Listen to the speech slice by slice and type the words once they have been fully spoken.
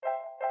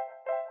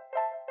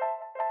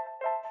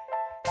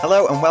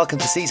Hello and welcome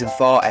to Season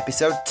 4,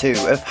 Episode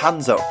 2 of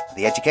Hands Up,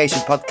 the education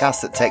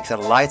podcast that takes a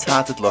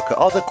light-hearted look at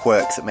all the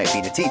quirks that make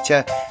being a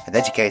teacher, an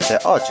educator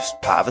or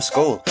just part of a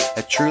school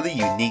a truly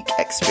unique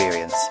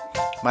experience.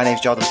 My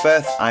name's Jordan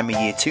Firth, I'm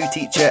a Year 2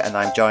 teacher and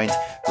I'm joined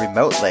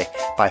remotely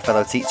by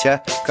fellow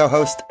teacher,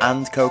 co-host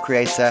and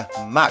co-creator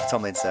Mark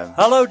Tomlinson.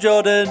 Hello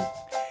Jordan!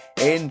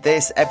 In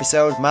this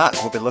episode, Mark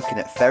will be looking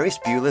at Ferris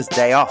Bueller's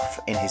Day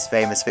Off in his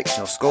famous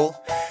fictional school.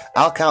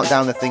 I'll count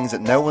down the things that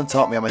no one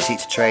taught me on my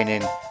teacher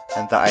training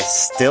and that I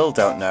still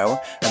don't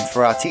know. And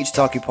for our teacher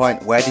talking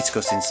point, we're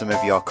discussing some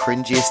of your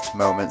cringiest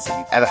moments that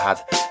you've ever had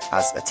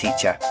as a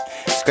teacher.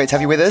 It's great to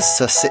have you with us,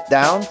 so sit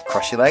down,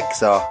 cross your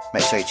legs, or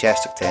make sure your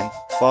chair's tucked in.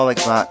 4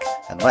 legs, Mark,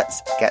 and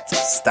let's get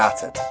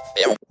started.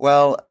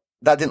 Well,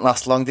 that didn't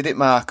last long, did it,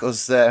 Mark?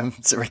 Us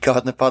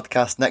recording a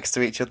podcast next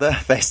to each other,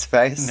 face to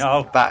face.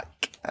 No. Back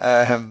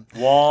doing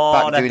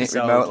it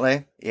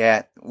remotely.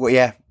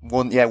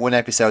 One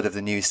episode of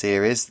the new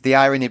series. The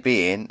irony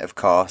being, of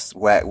course,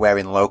 we're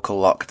in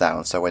local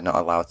lockdown, so we're not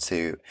allowed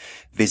to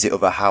visit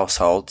other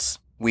households.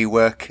 We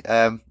work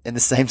in the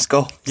same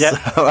school, yep.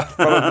 So I've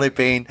probably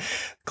been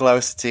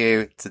closer to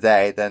you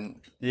today than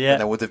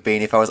I would have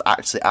been if I was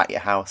actually at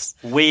your house.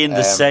 We in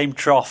the same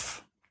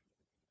trough,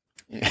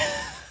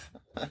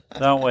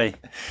 don't we?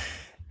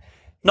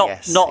 Not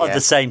at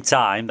the same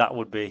time. That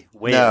would be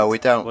weird. No, we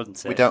don't.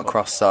 Wouldn't it? We don't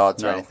cross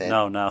swords or anything.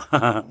 No. No.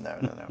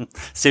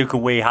 So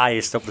can we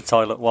highest up the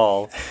toilet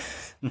wall?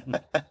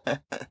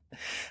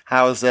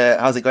 How's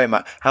it going,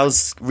 Matt?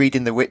 How's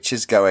Reading the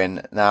Witches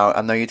going? Now,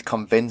 I know you'd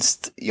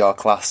convinced your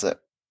class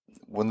that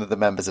one of the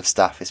members of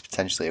staff is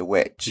potentially a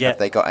witch. Yeah. Have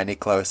they got any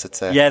closer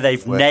to? Yeah,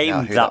 they've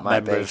named that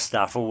might member be? of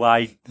staff, who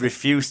I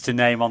refuse to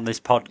name on this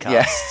podcast.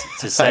 Yeah.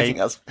 I think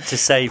that's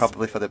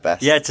probably for the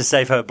best. Yeah, to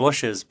save her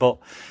blushes. But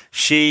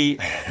she,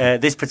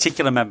 this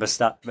particular member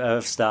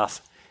of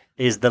staff,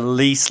 is the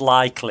least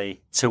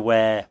likely to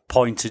wear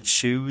pointed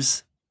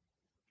shoes.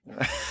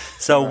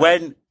 So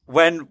right.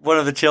 when one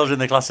of the children in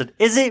the class said,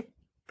 "Is it?"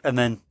 and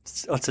then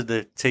uttered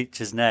the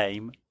teacher's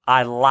name,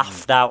 I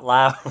laughed out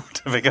loud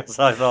because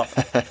I thought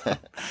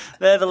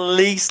they're the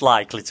least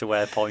likely to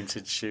wear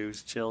pointed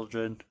shoes,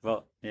 children.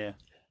 But yeah.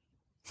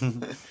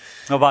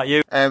 How about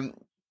you?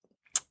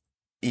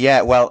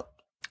 Yeah, well,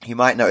 you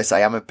might notice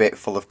I am a bit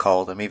full of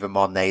cold. I'm even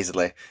more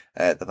nasally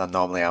than I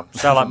normally am.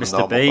 Sound like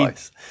Mr. Bean.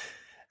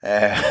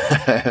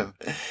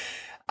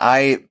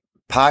 I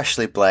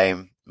partially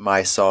blame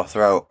my sore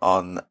throat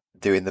on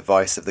doing the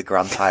voice of the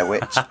Grand High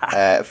Witch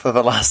for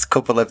the last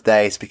couple of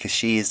days because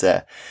she's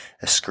a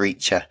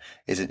screecher,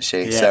 isn't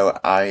she? Yeah. So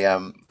I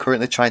am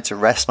currently trying to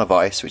rest my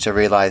voice, which I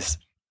realise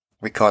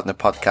recording a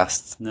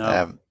podcast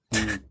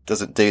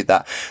doesn't do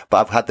that. But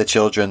I've had the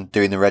children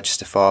doing the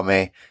register for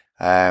me.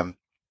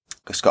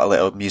 Just got a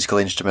little musical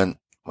instrument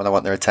when I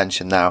want their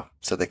attention now,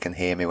 so they can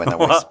hear me when I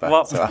whisper.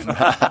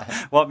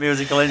 What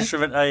musical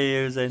instrument are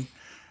you using?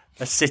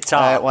 A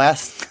sitar?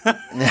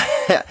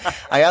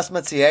 I asked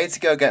my TA to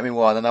go get me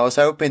one, and I was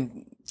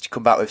hoping to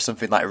come back with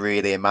something like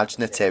really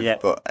imaginative,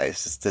 but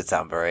it's just a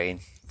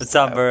tambourine. The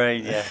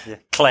tambourine, yeah.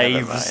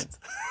 Claves.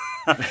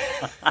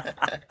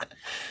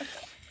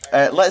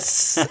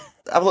 Let's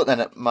have a look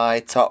then at my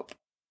top.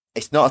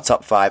 It's not a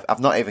top 5. I've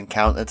not even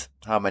counted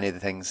how many of the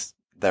things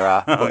there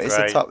are, but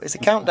it's a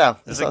countdown.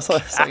 That's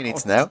all you need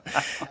to know.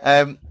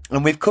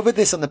 And we've covered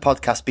this on the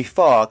podcast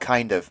before,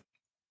 kind of.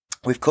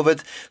 We've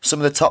covered some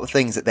of the top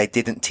things that they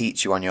didn't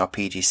teach you on your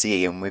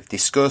PGCE, and we've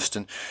discussed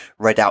and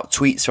read out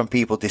tweets from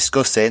people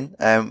discussing,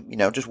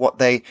 just what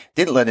they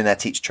didn't learn in their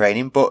teacher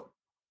training, but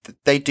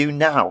they do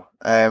now.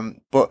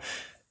 But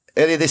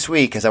earlier this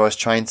week, as I was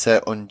trying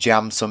to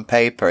unjam some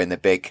paper in the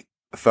big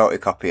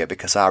photocopier,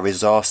 because our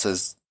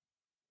resources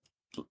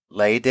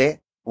lady,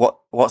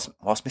 what's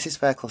Mrs.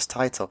 Fairclough's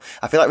title?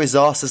 I feel like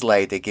resources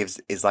lady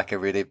is like a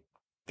really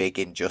big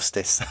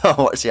injustice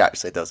what she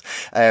actually does.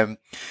 But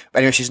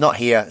anyway, she's not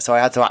here, so I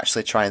had to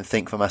actually try and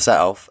think for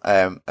myself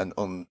and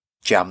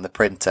unjam the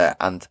printer,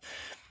 and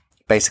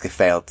basically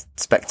failed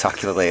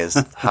spectacularly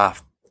as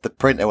half the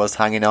printer was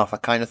hanging off. I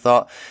kind of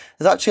thought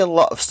there's actually a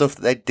lot of stuff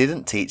that they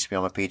didn't teach me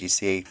on my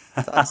PGCE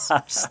that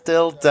I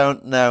still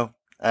don't know.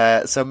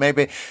 So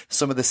maybe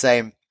some of the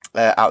same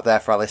out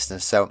there for our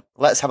listeners. So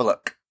let's have a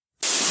look.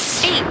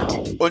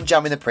 8.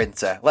 Unjamming the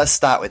printer. Let's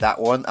start with that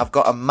one. I've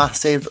got a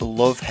massive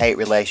love-hate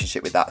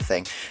relationship with that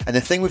thing. And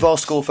the thing with all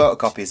school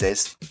photocopies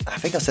is, I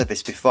think I said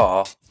this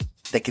before,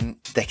 they can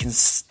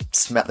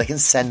smell, they can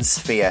sense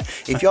fear.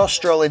 If you're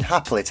strolling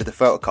happily to the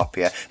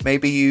photocopier,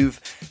 maybe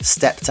you've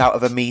stepped out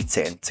of a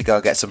meeting to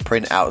go get some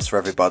printouts for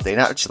everybody, and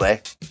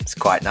actually, it's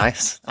quite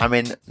nice. I'm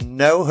in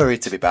no hurry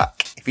to be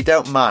back. If you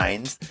don't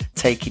mind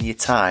taking your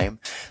time,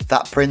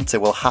 that printer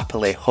will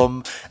happily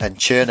hum and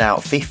churn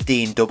out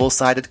 15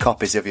 double-sided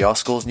copies of your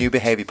school's new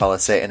behaviour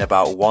policy in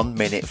about 1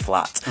 minute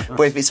flat.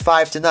 But if it's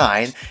 5 to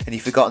 9 and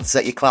you've forgotten to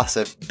set your class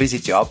a busy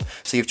job,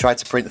 so you've tried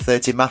to print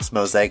 30 maths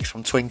mosaics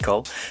from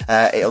Twinkle,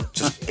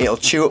 it'll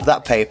chew up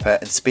that paper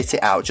and spit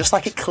it out, just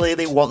like it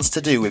clearly wants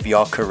to do with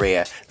your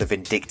career, the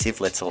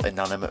vindictive little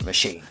inanimate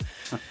machine.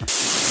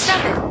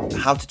 7.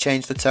 How to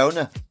change the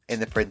toner in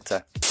the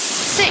printer.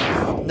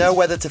 6. Know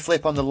whether to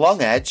flip on the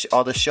long edge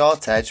or the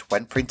short edge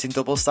when printing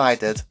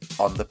double-sided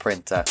on the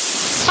printer.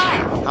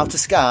 5. How to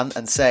scan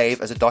and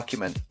save as a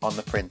document on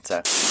the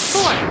printer.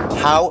 4.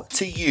 How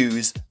to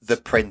use the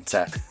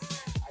printer.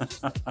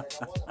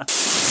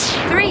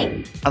 3.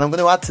 And I'm going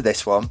to add to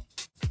this one,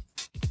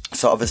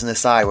 sort of as an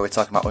aside where we're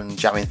talking about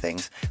unjamming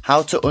things,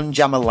 how to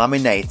unjam a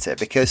laminator,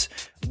 because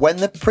when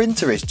the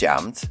printer is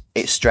jammed,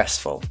 it's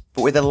stressful.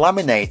 But with a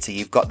laminator,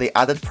 you've got the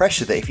added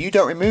pressure that if you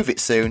don't remove it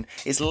soon,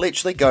 it's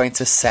literally going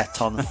to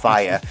set on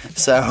fire.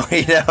 So,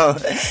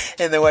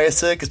 in the way a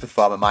circus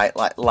performer might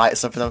light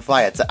something on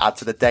fire to add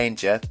to the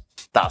danger,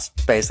 that's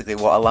basically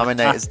what a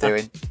laminator's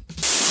doing.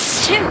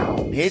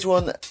 2. Here's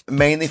one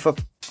mainly for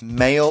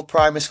male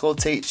primary school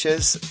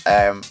teachers,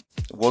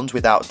 ones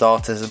without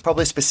daughters, and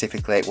probably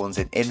specifically ones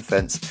in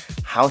infants.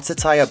 How to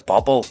tie a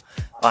bobble.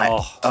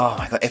 Oh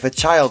my God, if a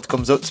child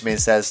comes up to me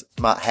and says,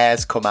 my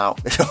hair's come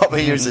out, that's what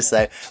we usually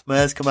say, my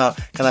hair's come out,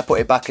 can I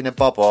put it back in a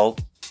bobble?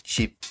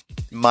 She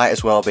might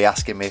as well be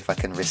asking me if I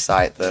can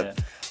recite the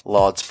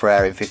Lord's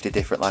Prayer in 50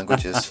 different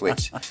languages,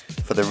 which,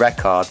 for the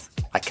record,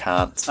 I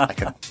can't. I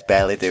can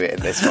barely do it in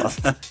this one.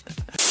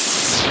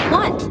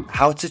 1.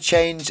 How to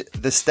change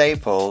the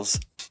staples,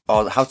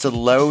 or how to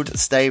load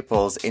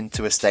staples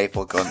into a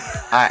staple gun.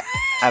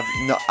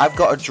 I've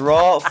got a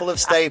drawer full of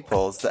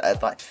staples that are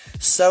like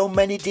so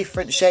many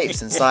different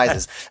shapes and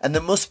sizes, and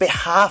there must be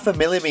 0.5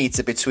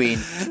 millimeter between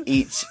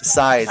each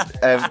size.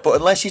 But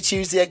unless you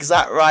choose the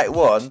exact right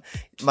one,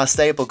 my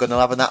staple gun will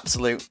have an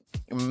absolute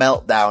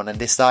meltdown and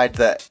decide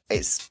that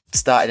it's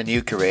starting a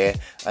new career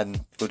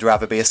and would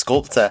rather be a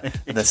sculptor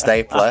than a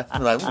stapler.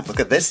 I'm like, look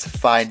at this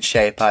fine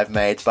shape I've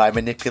made by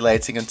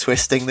manipulating and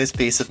twisting this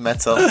piece of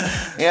metal.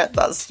 Yeah,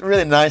 that's a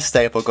really nice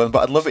staple gun,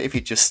 but I'd love it if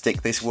you just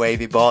stick this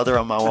wavy border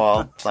on my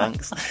wall.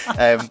 Thanks.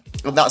 And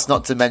that's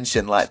not to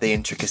mention like the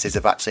intricacies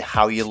of actually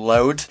how you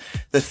load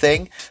the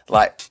thing.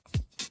 Like,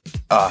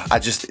 I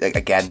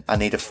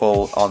need a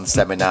full-on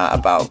seminar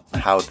about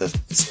how the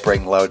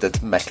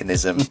spring-loaded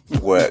mechanism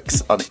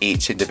works on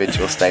each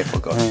individual staple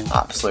gun.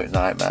 Absolute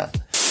nightmare.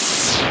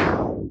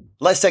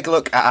 Let's take a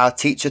look at our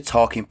teacher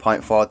talking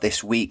point for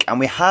this week. And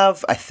we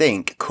have, I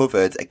think,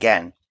 covered,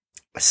 again,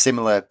 a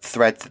similar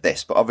thread to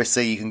this, but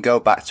obviously you can go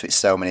back to it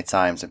so many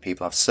times and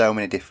people have so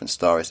many different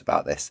stories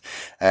about this.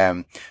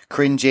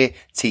 Cringy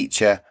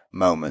teacher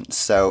moments.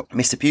 So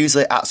Mr.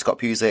 Pewsley at Scott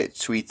Pewsley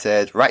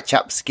tweeted, right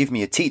chaps, give me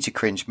your teacher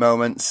cringe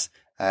moments.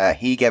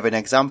 He gave an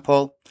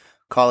example.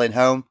 Calling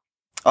home.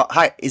 Oh,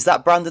 hi, is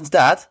that Brandon's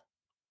dad?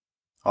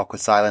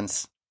 Awkward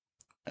silence.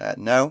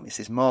 No, it's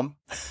his mum.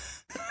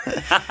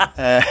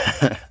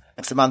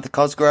 Samantha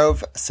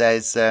Cosgrove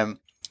says,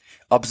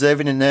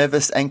 observing a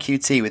nervous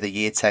NQT with a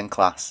year 10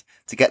 class.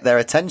 To get their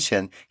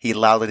attention, he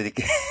loudly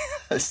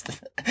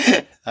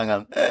hang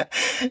on.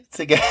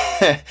 To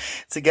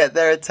get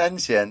their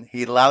attention,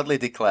 he loudly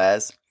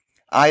declares,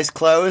 eyes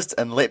closed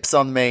and lips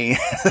on me.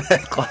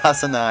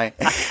 Class and I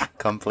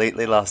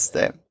completely lost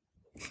it.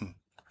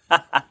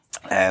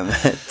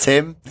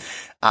 Tim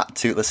at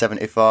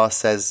Tootler74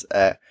 says,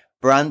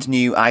 brand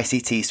new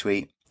ICT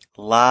suite,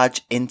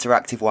 large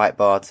interactive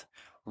whiteboard,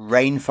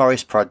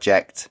 rainforest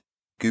project,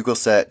 Google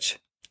search,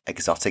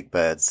 exotic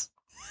birds.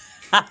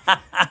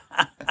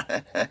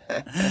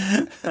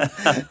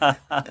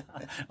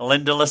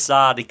 Linda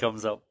Lasardi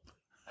comes up.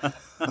 Oh,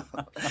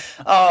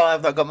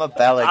 I've not got my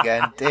bell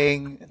again.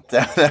 Ding.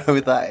 Don't know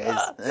who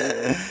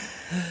that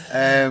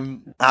is.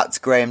 At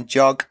Graham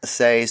Jog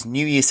says,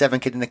 new year 7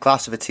 kid in the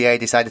class of a TA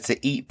decided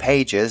to eat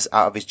pages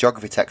out of his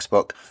geography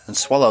textbook and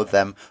swallowed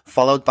them,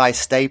 followed by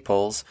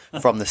staples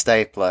from the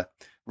stapler.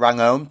 Rang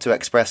home to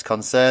express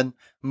concern.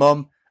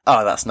 Mum,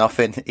 oh, that's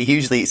nothing. He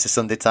usually eats the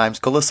Sunday Times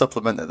colour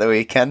supplement at the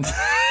weekend.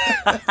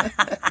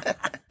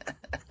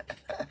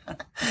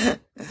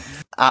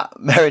 At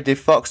Meredith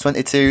Fox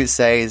 22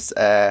 says,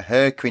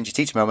 her cringy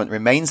teacher moment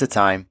remains the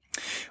time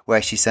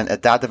where she sent a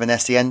dad of an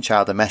SEN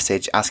child a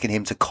message asking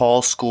him to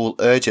call school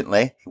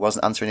urgently. He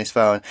wasn't answering his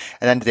phone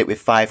and ended it with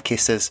 5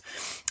 kisses.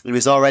 He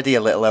was already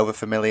a little over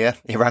familiar.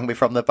 He rang me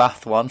from the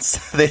bath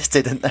once. This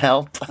didn't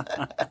help.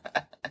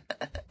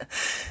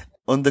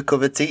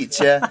 Undercover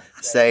teacher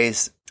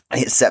says,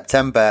 it's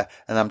September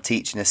and I'm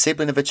teaching a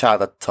sibling of a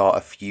child I'd taught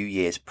a few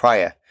years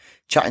prior.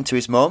 Chatting to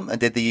his mum and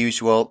did the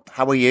usual,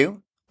 how are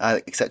you?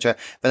 Etc.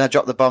 Then I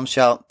dropped the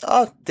bombshell,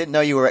 oh, didn't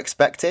know you were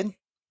expecting.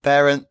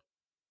 Parent,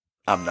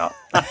 I'm not.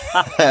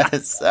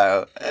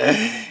 So,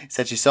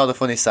 said she saw the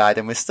funny side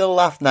and we still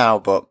laugh now,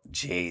 but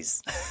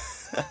geez.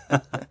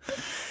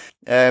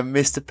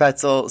 Mr.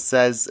 Petal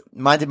says,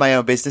 minding my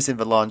own business in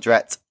the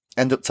laundrette,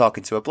 end up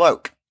talking to a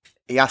bloke.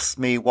 He asked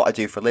me what I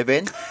do for a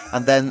living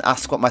and then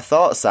asked what my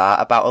thoughts are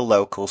about a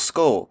local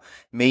school.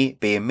 Me,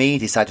 being me,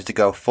 decided to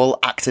go full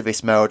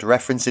activist mode,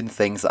 referencing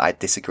things that I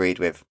disagreed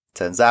with.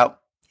 Turns out,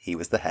 he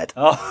was the head.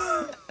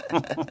 Oh.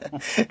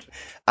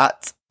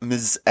 At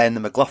Ms. N.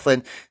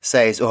 McLaughlin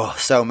says, oh,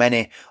 so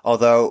many.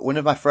 Although one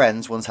of my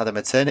friends once had a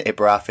maternity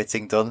bra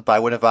fitting done by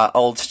one of our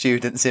old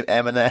students in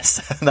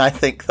M&S, and I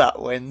think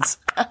that wins.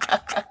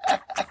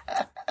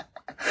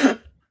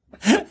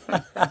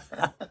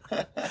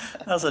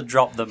 That's a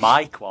drop the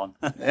mic one.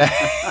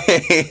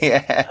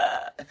 Yeah.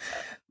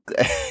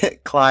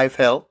 Clive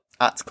Hill,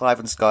 at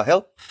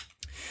Clive_Hill,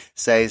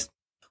 says,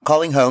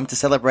 calling home to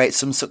celebrate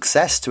some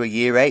success to a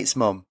year 8's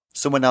mum.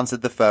 Someone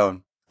answered the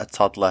phone. A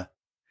toddler.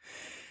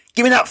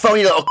 Give me that phone,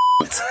 you little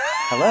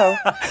Hello?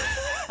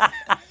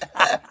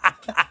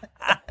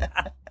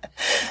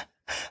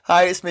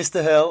 Hi, it's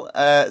Mr. Hill,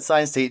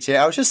 science teacher.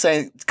 I was just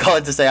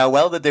calling to say how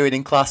well they're doing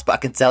in class, but I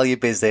can tell you're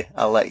busy.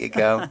 I'll let you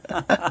go.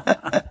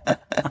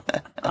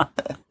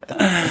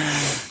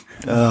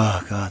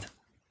 Oh, God.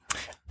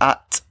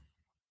 At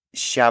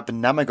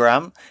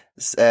Shabnamagram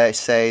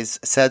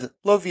said,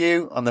 love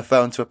you, on the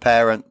phone to a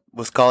parent,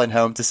 was calling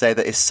home to say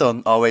that his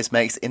son always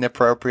makes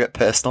inappropriate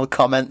personal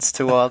comments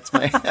towards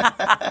me.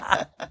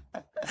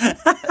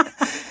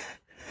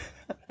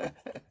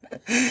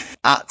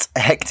 At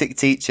Hectic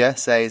Teacher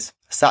says,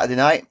 Saturday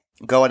night,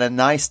 go on a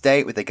nice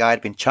date with the guy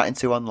I'd been chatting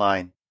to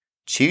online.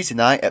 Tuesday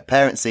night at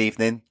parents'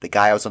 evening, the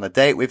guy I was on a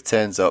date with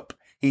turns up.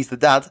 He's the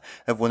dad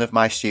of one of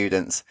my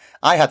students.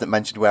 I hadn't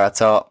mentioned where I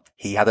taught.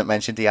 He hadn't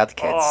mentioned he had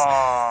kids.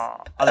 Oh,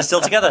 are they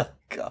still together?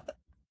 God.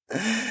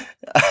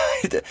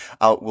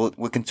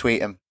 We can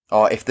tweet them.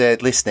 Or if they're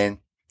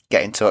listening,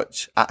 get in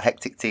touch. At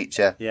Hectic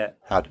Teacher. Yeah.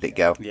 How did it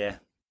go? Yeah.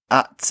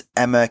 At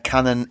Emma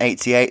Cannon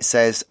 88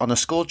 says, on a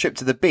school trip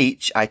to the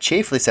beach, I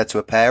cheerfully said to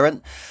a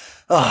parent,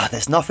 oh,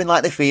 there's nothing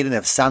like the feeling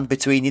of sand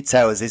between your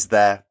toes, is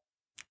there?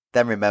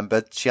 Then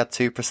remembered she had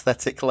 2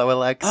 prosthetic lower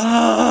legs.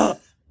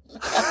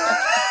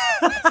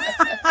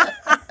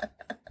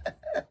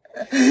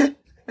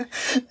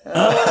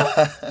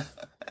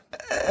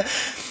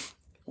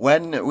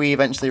 When we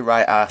eventually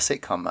write our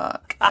sitcom,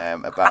 Mark,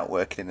 about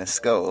working in a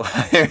school,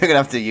 we're going to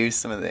have to use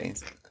some of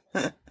these.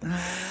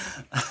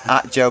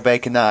 At Joe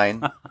Baker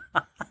 9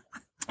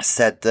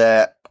 said,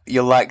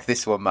 you'll like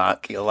this one,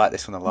 Mark. You'll like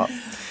this one a lot.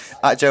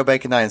 At Joe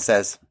Baker 9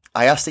 says,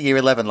 I asked a year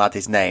 11 lad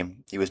his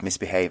name. He was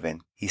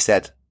misbehaving. He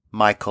said,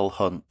 Michael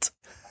Hunt.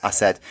 I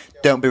said,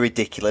 don't be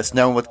ridiculous.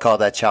 No one would call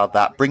their child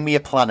that. Bring me a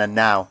planner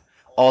now.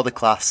 All the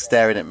class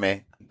staring at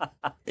me.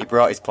 He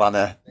brought his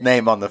planner.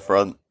 Name on the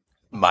front.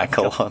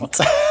 Michael Hunt.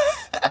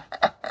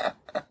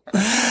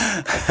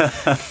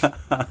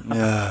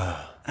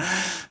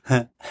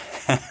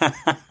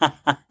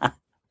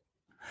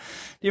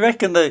 Do you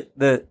reckon the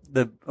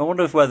I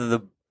wonder if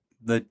whether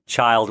the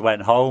child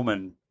went home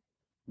and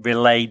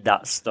relayed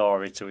that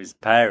story to his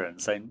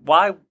parents, saying,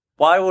 why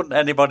wouldn't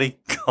anybody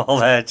call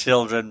their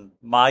children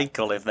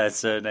Michael if their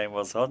surname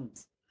was Hunt?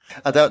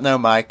 I don't know,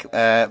 Mike.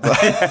 But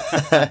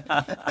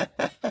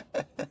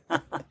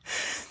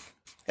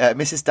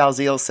Mrs.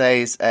 Dalziel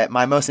says,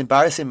 my most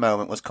embarrassing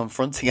moment was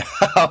confronting...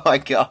 Oh, my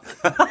God.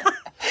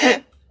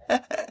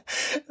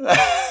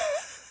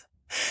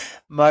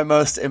 My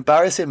most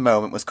embarrassing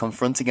moment was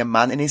confronting a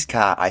man in his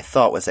car I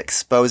thought was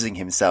exposing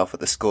himself at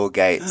the school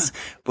gates,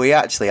 but he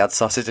actually had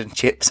sausage and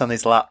chips on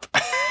his lap.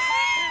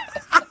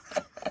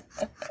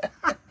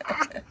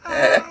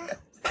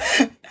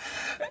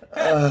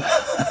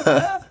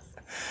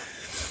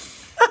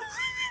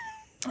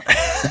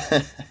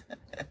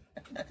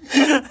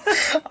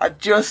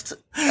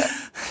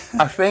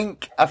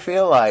 I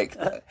feel like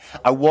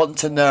I want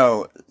to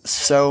know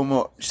so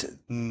much,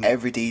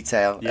 every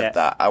detail of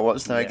that. I want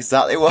to know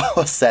exactly what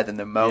was said and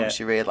the moment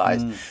she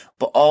realised.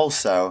 But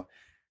also,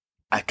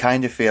 I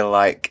kind of feel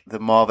like the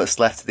more that's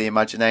left to the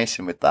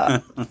imagination with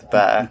that, the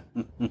better.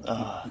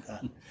 Oh,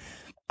 God.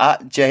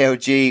 At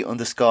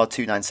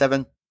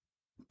JOG_297,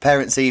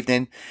 parents'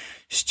 evening,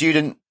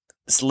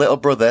 student's little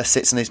brother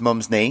sits on his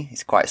mum's knee.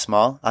 He's quite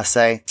small. I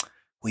say,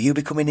 will you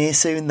be coming here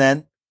soon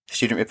then? The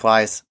student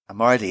replies,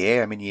 I'm already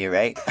here. I'm in year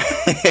 8.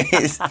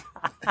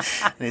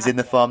 And he's in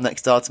the farm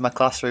next door to my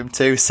classroom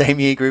too. Same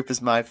year group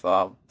as my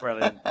farm.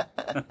 Brilliant.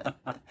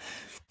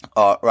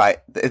 Oh, right.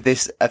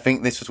 I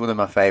think this was one of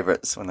my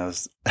favourites when I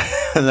was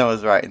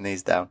writing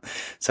these down.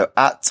 So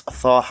at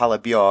Thor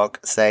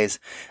Hallabjorg says,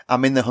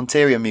 I'm in the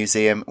Hunterian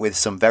Museum with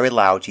some very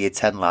loud year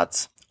 10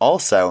 lads.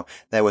 Also,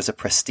 there was a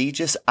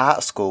prestigious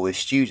art school with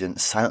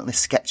students silently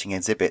sketching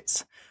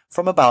exhibits.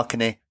 From a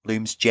balcony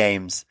looms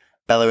James,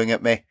 bellowing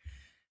at me,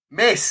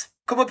 Miss,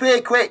 come up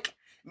here quick.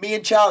 Me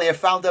and Charlie have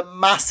found a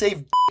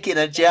massive dick in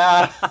a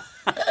jar.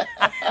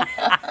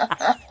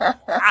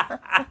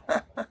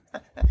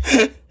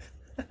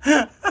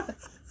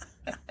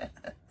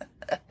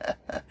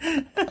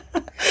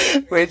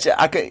 Which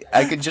I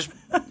can just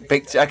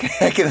picture. I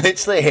can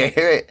literally hear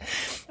it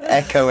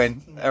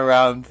echoing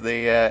around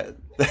the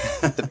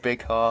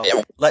big hall.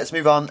 Let's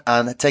move on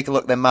and take a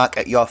look then, Mark,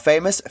 at your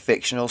famous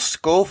fictional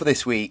school for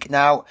this week.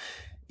 Now,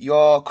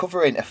 you're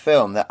covering a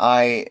film that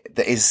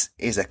is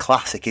a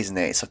classic, isn't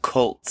it? It's a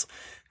cult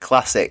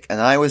classic. And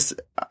I was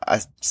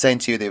saying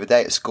to you the other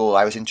day at school,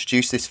 I was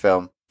introduced to this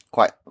film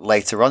quite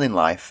later on in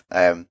life.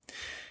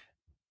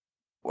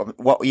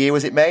 What year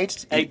was it made?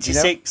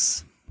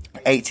 86.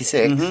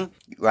 86?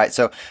 Mm-hmm. Right.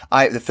 So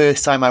the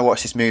first time I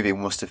watched this movie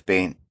must have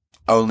been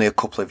only a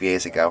couple of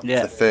years ago.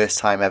 Yeah. For the first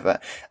time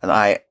ever. And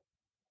I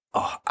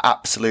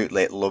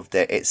absolutely loved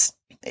it.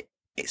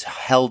 It's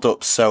held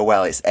up so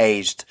well. It's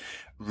aged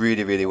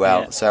really, really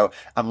well. Yeah. So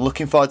I'm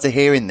looking forward to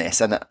hearing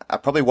this. And I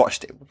probably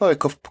watched it probably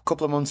a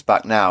couple of months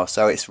back now.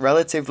 So it's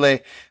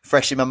relatively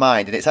fresh in my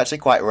mind. And it's actually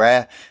quite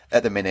rare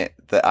at the minute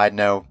that I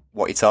know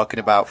what you're talking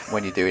about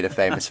when you're doing a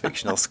famous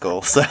fictional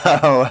school. So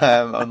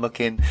I'm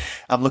looking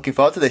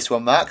forward to this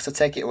one, Mark. So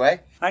take it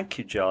away. Thank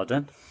you,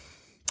 Jordan.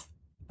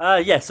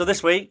 So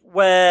this week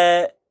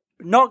we're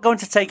not going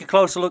to take a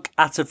closer look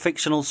at a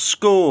fictional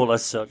school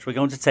as such. We're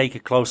going to take a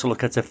closer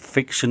look at a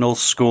fictional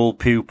school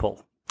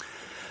pupil.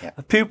 Yeah.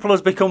 A pupil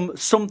has become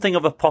something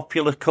of a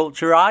popular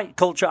culture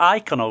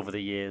icon over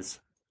the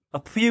years. A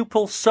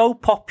pupil so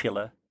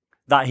popular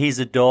that he's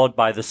adored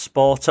by the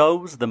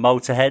sportos, the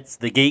motorheads,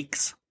 the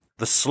geeks,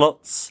 the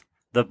sluts,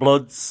 the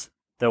bloods,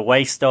 the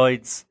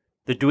wastoids,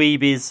 the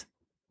dweebies,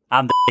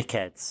 and the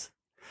dickheads.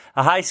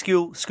 A high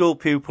school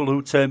pupil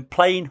who turned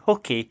playing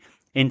hooky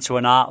into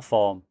an art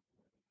form.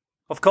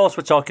 Of course,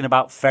 we're talking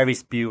about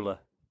Ferris Bueller,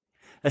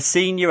 a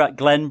senior at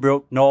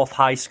Glenbrook North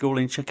High School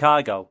in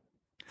Chicago.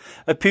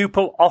 A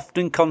pupil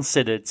often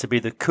considered to be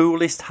the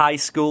coolest high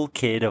school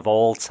kid of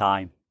all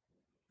time.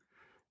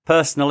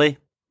 Personally,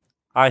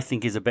 I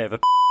think he's a bit of a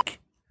p***,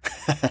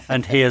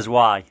 and here's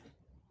why.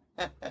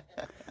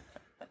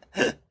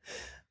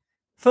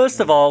 First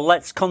of all,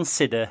 let's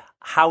consider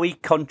how he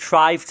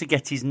contrived to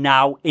get his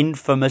now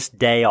infamous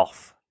day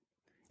off.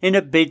 In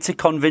a bid to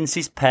convince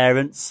his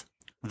parents,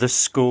 the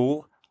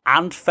school,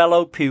 and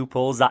fellow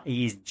pupils that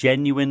he is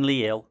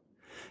genuinely ill,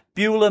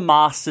 Bueller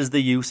masters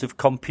the use of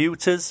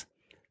computers,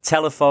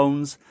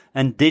 telephones,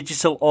 and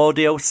digital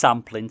audio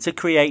sampling to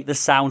create the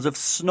sounds of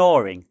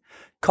snoring,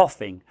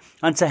 coughing,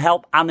 and to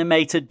help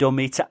animate a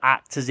dummy to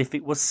act as if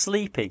it was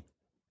sleeping.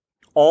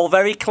 All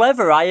very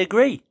clever, I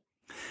agree.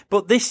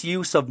 But this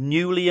use of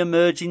newly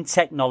emerging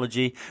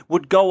technology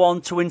would go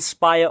on to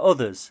inspire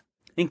others,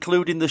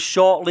 including the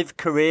short-lived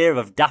career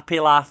of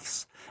Dappy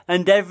Laughs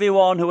and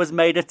everyone who has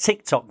made a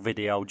TikTok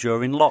video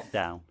during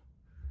lockdown.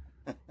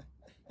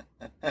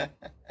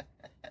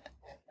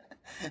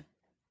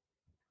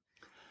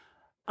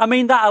 I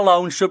mean, that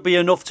alone should be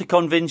enough to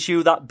convince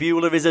you that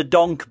Bueller is a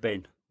donk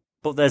bin.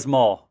 But there's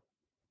more.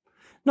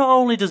 Not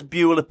only does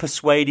Bueller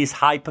persuade his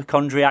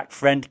hypochondriac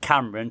friend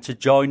Cameron to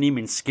join him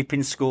in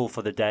skipping school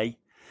for the day,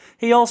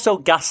 he also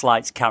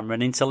gaslights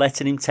Cameron into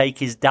letting him take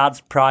his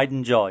dad's pride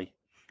and joy,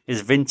 his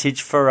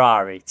vintage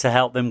Ferrari, to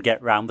help them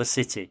get round the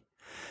city,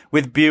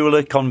 with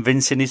Bueller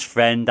convincing his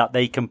friend that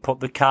they can put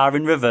the car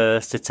in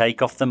reverse to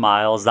take off the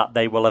miles that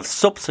they will have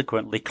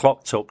subsequently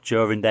clocked up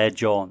during their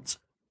jaunt.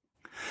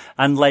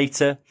 And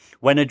later,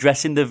 when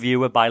addressing the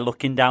viewer by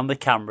looking down the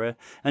camera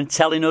and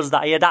telling us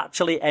that he had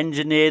actually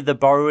engineered the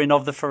borrowing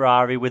of the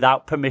Ferrari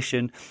without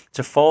permission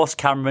to force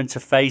Cameron to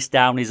face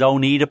down his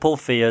own Oedipal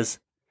fears,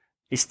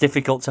 it's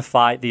difficult to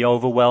fight the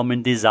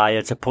overwhelming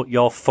desire to put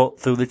your foot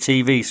through the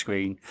TV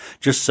screen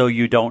just so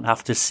you don't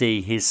have to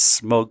see his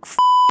smug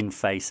f***ing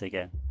face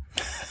again.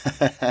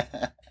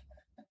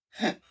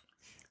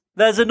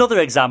 There's another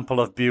example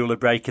of Bueller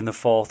breaking the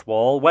fourth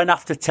wall when,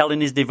 after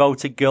telling his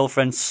devoted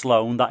girlfriend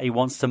Sloane that he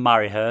wants to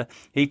marry her,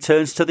 he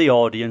turns to the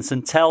audience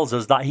and tells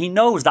us that he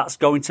knows that's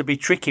going to be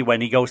tricky when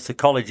he goes to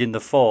college in the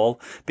fall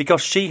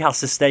because she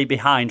has to stay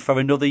behind for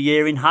another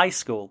year in high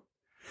school.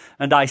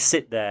 And I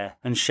sit there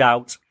and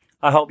shout,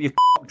 I hope your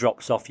cock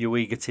drops off, you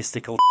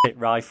egotistical shit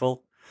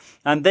rifle.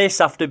 And this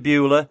after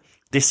Bueller,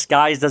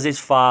 disguised as his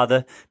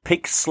father,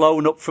 picks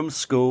Sloane up from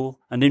school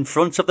and in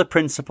front of the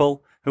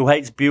principal, who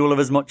hates Bueller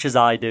as much as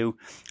I do,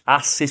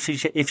 asks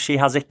if she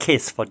has a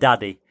kiss for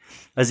Daddy,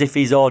 as if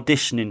he's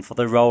auditioning for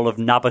the role of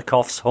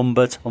Nabokov's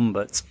Humbert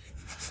Humbert.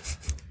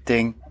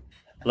 Ding.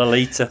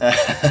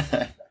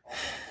 Lolita.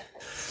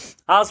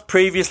 As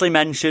previously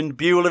mentioned,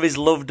 Bueller is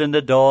loved and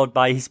adored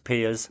by his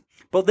peers,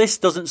 but this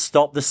doesn't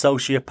stop the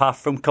sociopath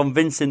from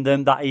convincing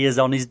them that he is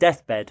on his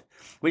deathbed,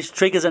 which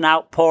triggers an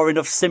outpouring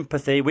of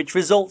sympathy which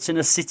results in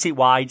a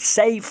citywide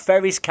Save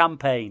Ferris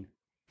campaign.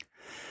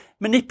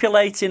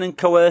 Manipulating and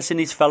coercing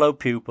his fellow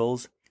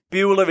pupils,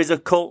 Bueller is a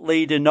cult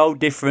leader no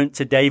different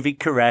to David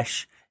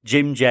Koresh,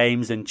 Jim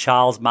James and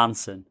Charles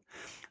Manson,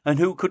 and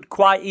who could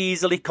quite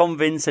easily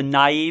convince a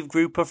naive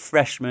group of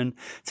freshmen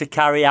to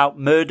carry out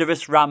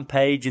murderous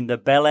rampage in the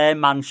Bel Air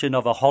mansion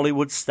of a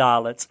Hollywood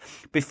starlet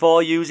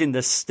before using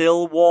the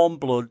still warm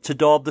blood to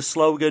daub the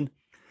slogan,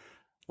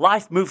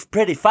 "Life moves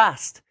pretty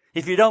fast.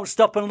 If you don't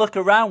stop and look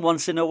around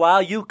once in a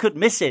while, you could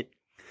miss it,"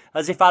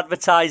 as if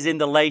advertising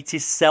the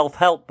latest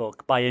self-help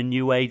book by a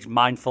new age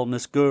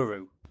mindfulness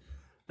guru.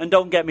 And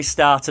don't get me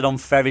started on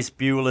Ferris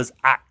Bueller's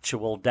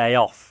actual day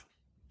off.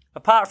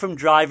 Apart from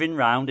driving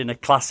round in a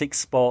classic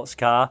sports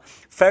car,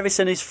 Ferris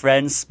and his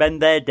friends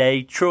spend their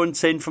day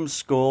truanting from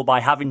school by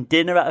having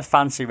dinner at a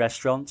fancy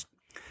restaurant,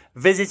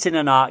 visiting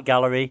an art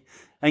gallery,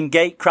 and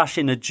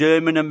gate-crashing a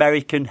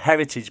German-American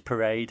heritage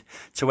parade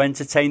to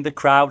entertain the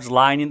crowds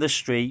lining the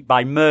street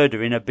by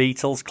murdering a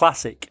Beatles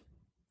classic.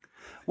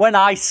 When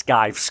I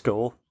skive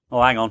school...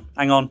 Oh, hang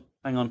on.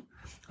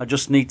 I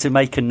just need to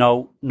make a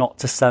note not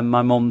to send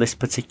my mum this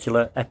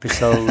particular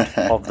episode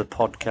of the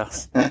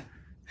podcast.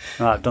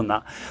 I've done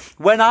that.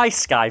 When I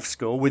skived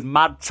school with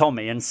Mad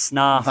Tommy and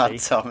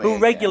Snarfy, who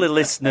regular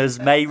listeners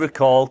may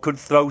recall could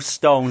throw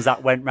stones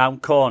that went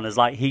round corners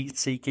like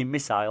heat-seeking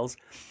missiles,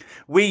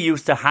 we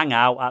used to hang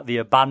out at the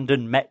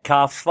abandoned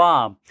Metcalfe's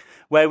farm,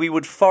 where we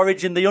would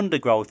forage in the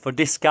undergrowth for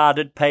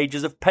discarded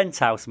pages of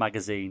Penthouse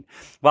magazine,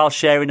 while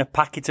sharing a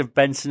packet of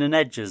Benson and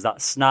Hedges that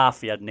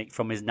Snarfy had nicked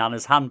from his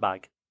nana's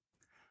handbag.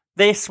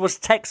 This was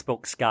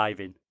textbook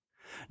skiving.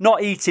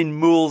 Not eating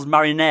moules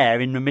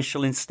mariniere in a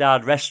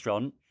Michelin-starred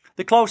restaurant.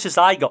 The closest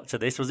I got to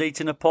this was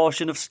eating a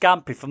portion of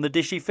scampi from the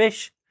dishy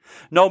fish.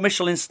 No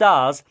Michelin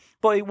stars,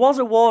 but it was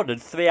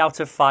awarded 3 out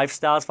of 5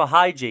 stars for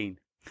hygiene.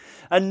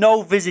 And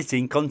no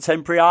visiting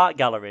contemporary art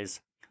galleries.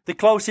 The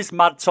closest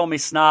Mad Tommy,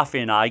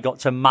 Snarfy and I got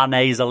to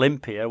Manet's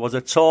Olympia was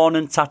a torn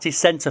and tatty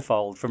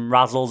centrefold from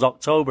Razzle's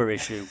October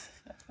issue.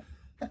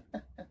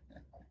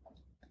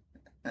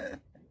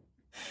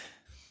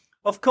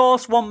 Of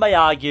course, one may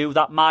argue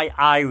that my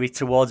ire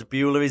towards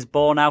Bueller is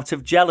born out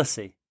of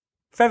jealousy.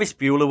 Ferris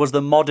Bueller was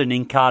the modern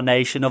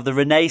incarnation of the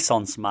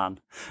Renaissance man.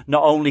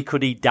 Not only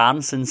could he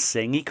dance and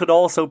sing, he could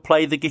also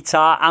play the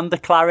guitar and the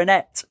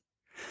clarinet.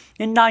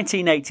 In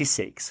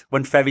 1986,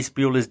 when Ferris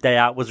Bueller's Day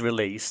Out was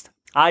released,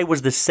 I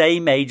was the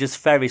same age as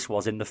Ferris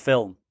was in the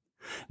film.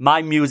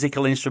 My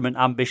musical instrument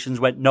ambitions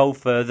went no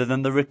further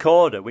than the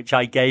recorder, which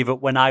I gave up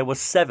when I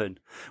was 7,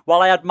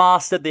 while I had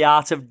mastered the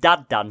art of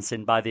dad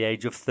dancing by the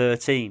age of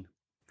 13.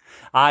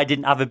 I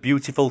didn't have a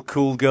beautiful,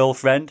 cool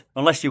girlfriend,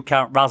 unless you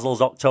count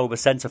Razzle's October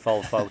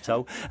centrefold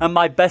photo, and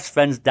my best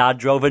friend's dad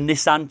drove a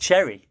Nissan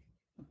Cherry.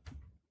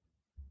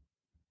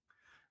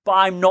 But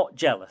I'm not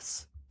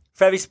jealous.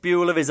 Ferris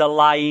Bueller is a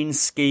lying,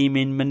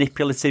 scheming,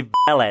 manipulative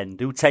bellend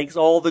who takes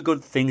all the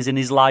good things in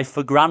his life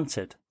for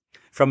granted.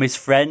 From his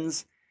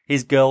friends,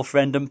 his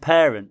girlfriend and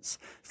parents,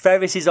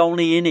 Ferris is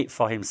only in it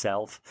for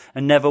himself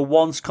and never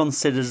once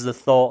considers the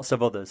thoughts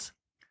of others.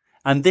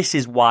 And this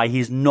is why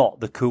he's not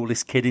the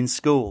coolest kid in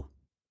school.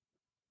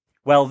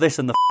 Well, this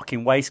and the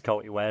fucking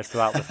waistcoat he wears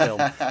throughout the film.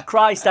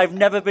 Christ, I've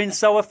never been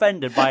so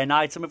offended by an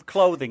item of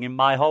clothing in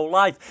my whole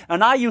life.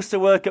 And I used to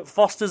work at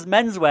Foster's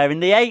Menswear in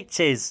the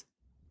 80s.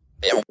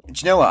 Do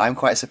you know what? I'm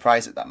quite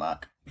surprised at that,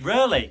 Mark.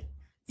 Really?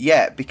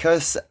 Yeah,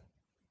 because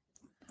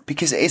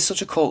it is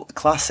such a cult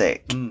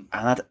classic. And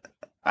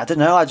I don't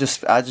know, I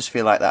just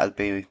feel like that would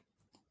be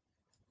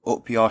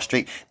up your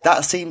street.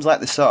 That seems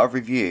like the sort of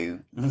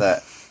review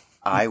that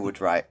I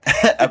would write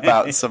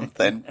about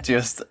something,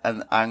 just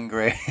an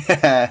angry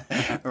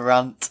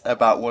rant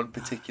about one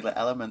particular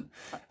element.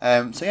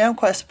 So yeah, I'm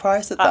quite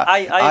surprised at that.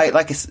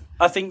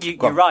 I think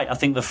you're right. I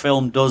think the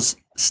film does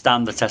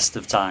stand the test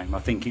of time. I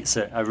think it's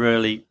a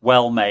really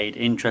well-made,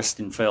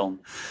 interesting film.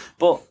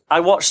 But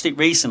I watched it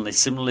recently,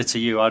 similar to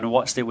you. I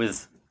watched it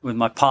with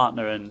my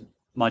partner and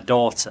my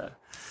daughter,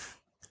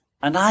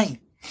 and I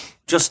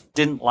just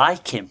didn't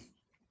like him.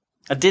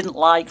 I didn't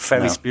like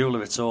Ferris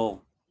Bueller at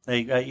all.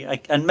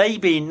 And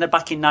maybe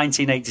back in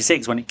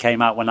 1986 when it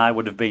came out, when I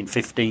would have been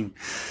 15,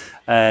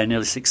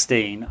 nearly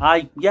 16,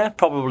 I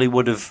probably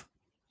would have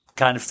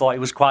kind of thought it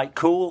was quite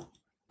cool,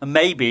 and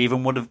maybe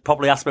even would have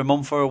probably asked my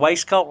mum for a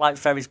waistcoat like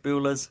Ferris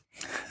Bueller's.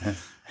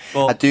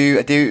 But I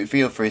do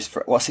feel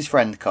for what's his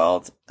friend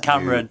called?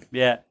 Cameron.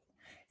 Yeah,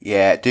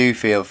 I do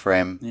feel for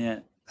him. Yeah.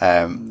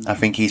 I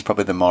think he's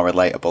probably the more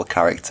relatable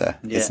character,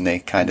 isn't he?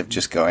 Kind of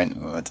just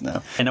going, I don't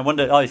know. And I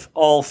wonder if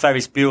all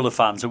Ferris Bueller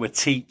fans who were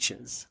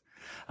teachers,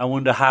 I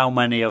wonder how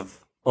many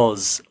of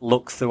us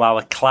look through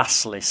our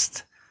class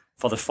list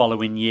for the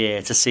following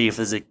year to see if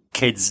there's a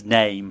kid's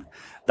name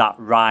that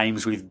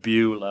rhymes with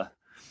Bueller,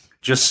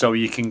 just so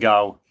you can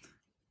go,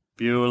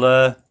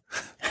 Bueller,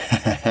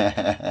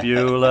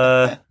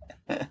 Bueller,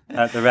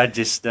 at the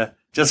register,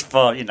 just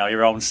for,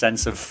 your own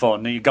sense of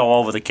fun. You go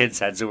over the kids'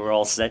 heads who were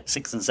all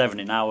 6 and 7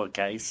 in our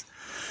case.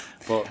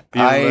 But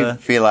Bueller, I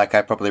feel like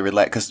I probably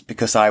relate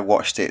because I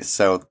watched it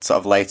so sort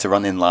of later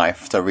on in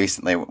life. So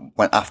recently,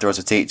 after I was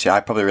a teacher,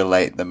 I probably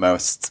relate the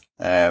most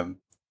to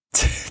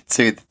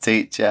the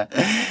teacher,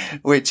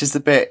 which is a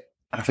bit.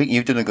 I think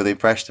you've done a good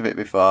impression of it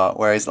before,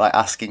 where he's like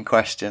asking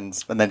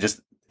questions and then just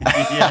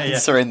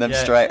answering them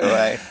straight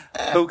away.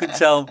 Who can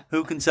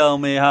tell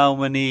me how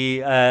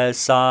many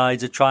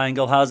sides a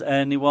triangle has?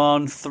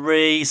 Anyone?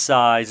 3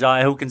 sides.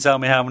 Right? Who can tell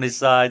me how many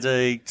sides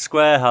a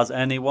square has?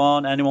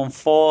 Anyone?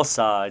 4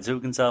 sides. Who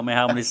can tell me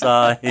how many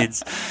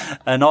sides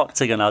an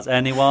octagon has?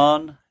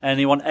 Anyone?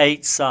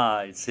 8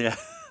 sides. Yeah,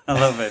 I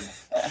love him.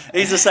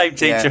 He's the same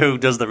teacher who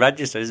does the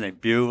register, isn't he?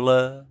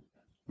 Bueller.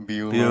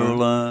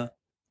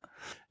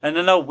 And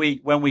I know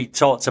when we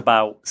talked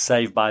about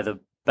Saved by the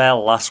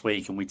Bell last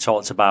week, and we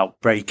talked about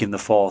breaking the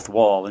fourth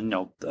wall, and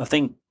I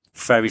think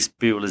Ferris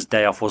Bueller's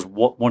Day Off was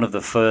one of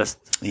the first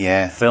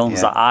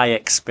films that I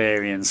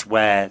experienced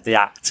where the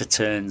actor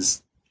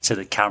turns to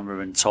the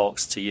camera and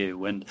talks to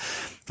you. And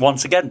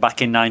once again,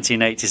 back in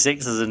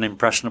 1986, as an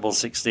impressionable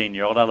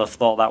 16-year-old, I'd have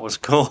thought that was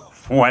cool.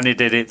 When he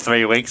did it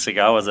 3 weeks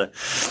ago as a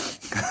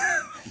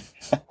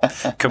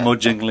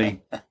curmudgeonly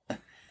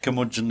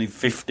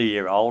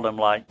 50-year-old, I'm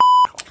like,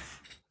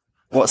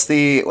 What's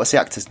the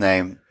actor's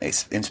name?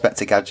 It's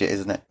Inspector Gadget,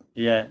 isn't it?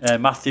 Yeah,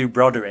 Matthew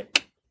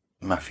Broderick.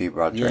 Matthew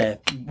Broderick.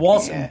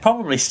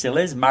 Probably still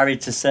is,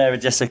 married to Sarah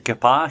Jessica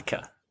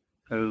Parker,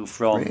 who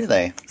from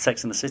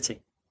Sex and the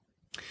City.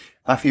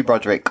 Matthew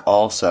Broderick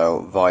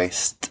also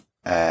voiced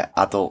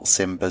adult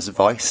Simba's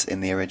voice in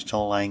the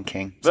original Lion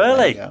King. So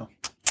really? Yeah.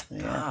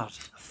 God.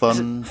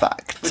 Fun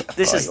fact.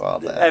 This is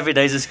every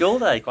day's a school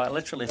day, quite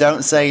literally.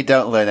 Don't say you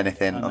don't learn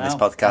anything on this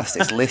podcast.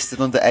 It's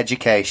listed under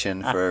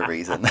education for a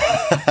reason.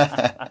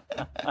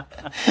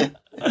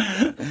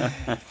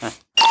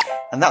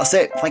 And that's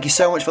it. Thank you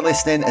so much for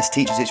listening. As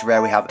teachers, it's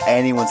rare we have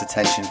anyone's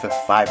attention for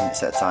 5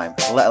 minutes at a time,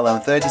 let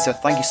alone 30. So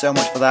thank you so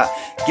much for that.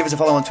 Give us a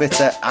follow on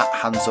Twitter at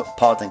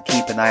HandsUpPod and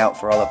keep an eye out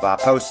for all of our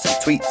posts and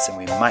tweets, and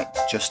we might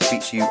just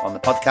feature you on the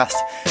podcast.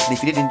 And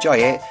if you did enjoy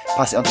it,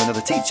 pass it on to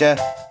another teacher,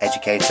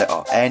 educator,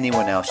 or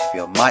anyone else you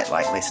feel might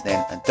like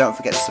listening. And don't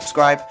forget to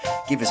subscribe.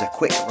 Give us a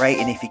quick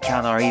rating if you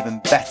can, or even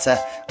better,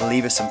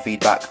 leave us some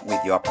feedback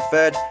with your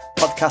preferred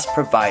podcast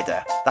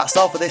provider. That's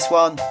all for this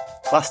one.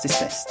 Class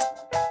dismissed.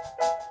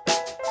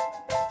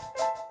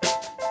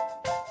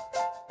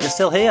 You're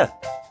still here.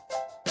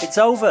 It's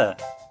over.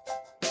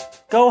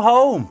 Go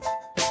home.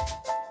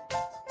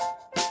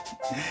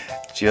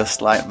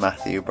 Just like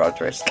Matthew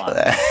Broderick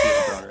there.